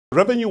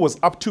Revenue was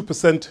up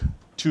 2%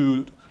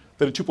 to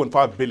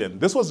 32.5 billion.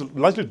 This was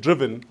largely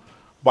driven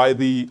by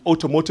the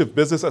automotive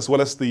business as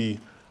well as the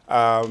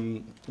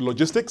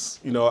logistics.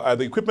 The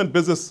equipment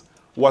business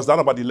was down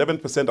about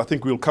 11%. I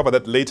think we'll cover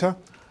that later.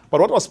 But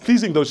what was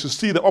pleasing, though, is to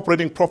see the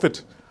operating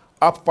profit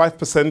up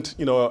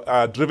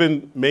 5%,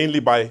 driven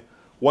mainly by,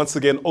 once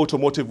again,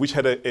 automotive, which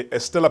had a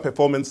stellar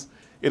performance.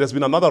 It has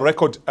been another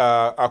record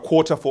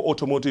quarter for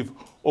automotive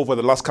over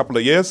the last couple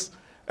of years.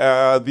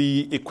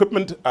 The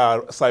equipment,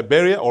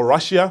 Siberia or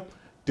Russia,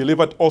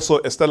 delivered also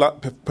a stellar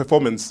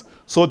performance.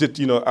 So did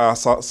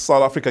South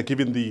Africa,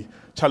 given the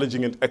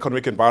challenging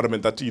economic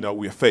environment that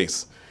we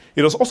face.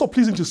 It was also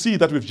pleasing to see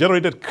that we've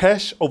generated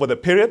cash over the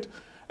period,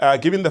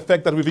 given the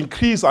fact that we've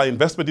increased our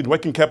investment in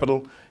working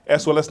capital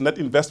as well as net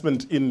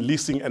investment in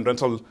leasing and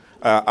rental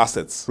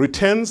assets.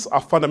 Returns are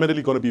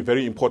fundamentally going to be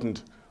very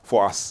important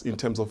for us in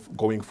terms of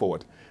going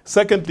forward.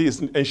 Secondly,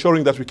 is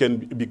ensuring that we can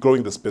be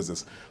growing this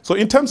business. So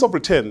in terms of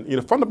return,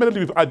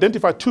 fundamentally we've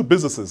identified two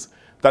businesses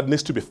that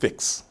needs to be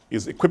fixed: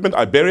 is equipment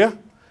Iberia,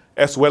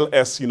 as well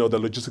as the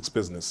logistics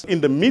business.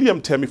 In the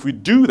medium term, if we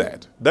do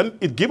that, then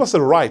it gives us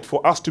a right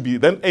for us to be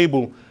then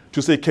able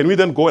to say, can we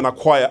then go and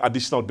acquire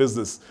additional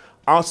business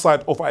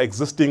outside of our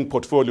existing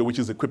portfolio, which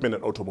is equipment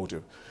and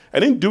automotive.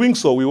 And in doing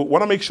so, we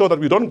want to make sure that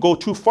we don't go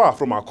too far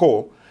from our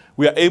core.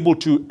 We are able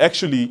to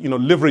actually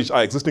leverage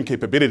our existing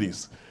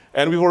capabilities.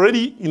 And we've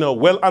already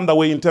well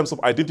underway in terms of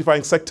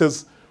identifying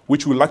sectors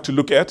which we'd like to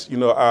look at,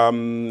 and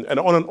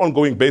on an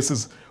ongoing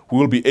basis, we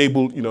will be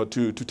able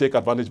to take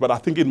advantage. But I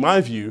think in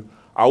my view,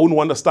 I wouldn't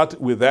want to start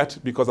with that,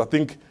 because I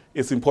think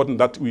it's important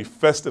that we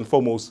first and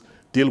foremost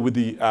deal with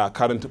the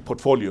current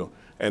portfolio,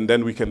 and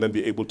then we can then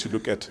be able to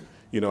look at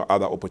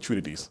other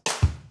opportunities.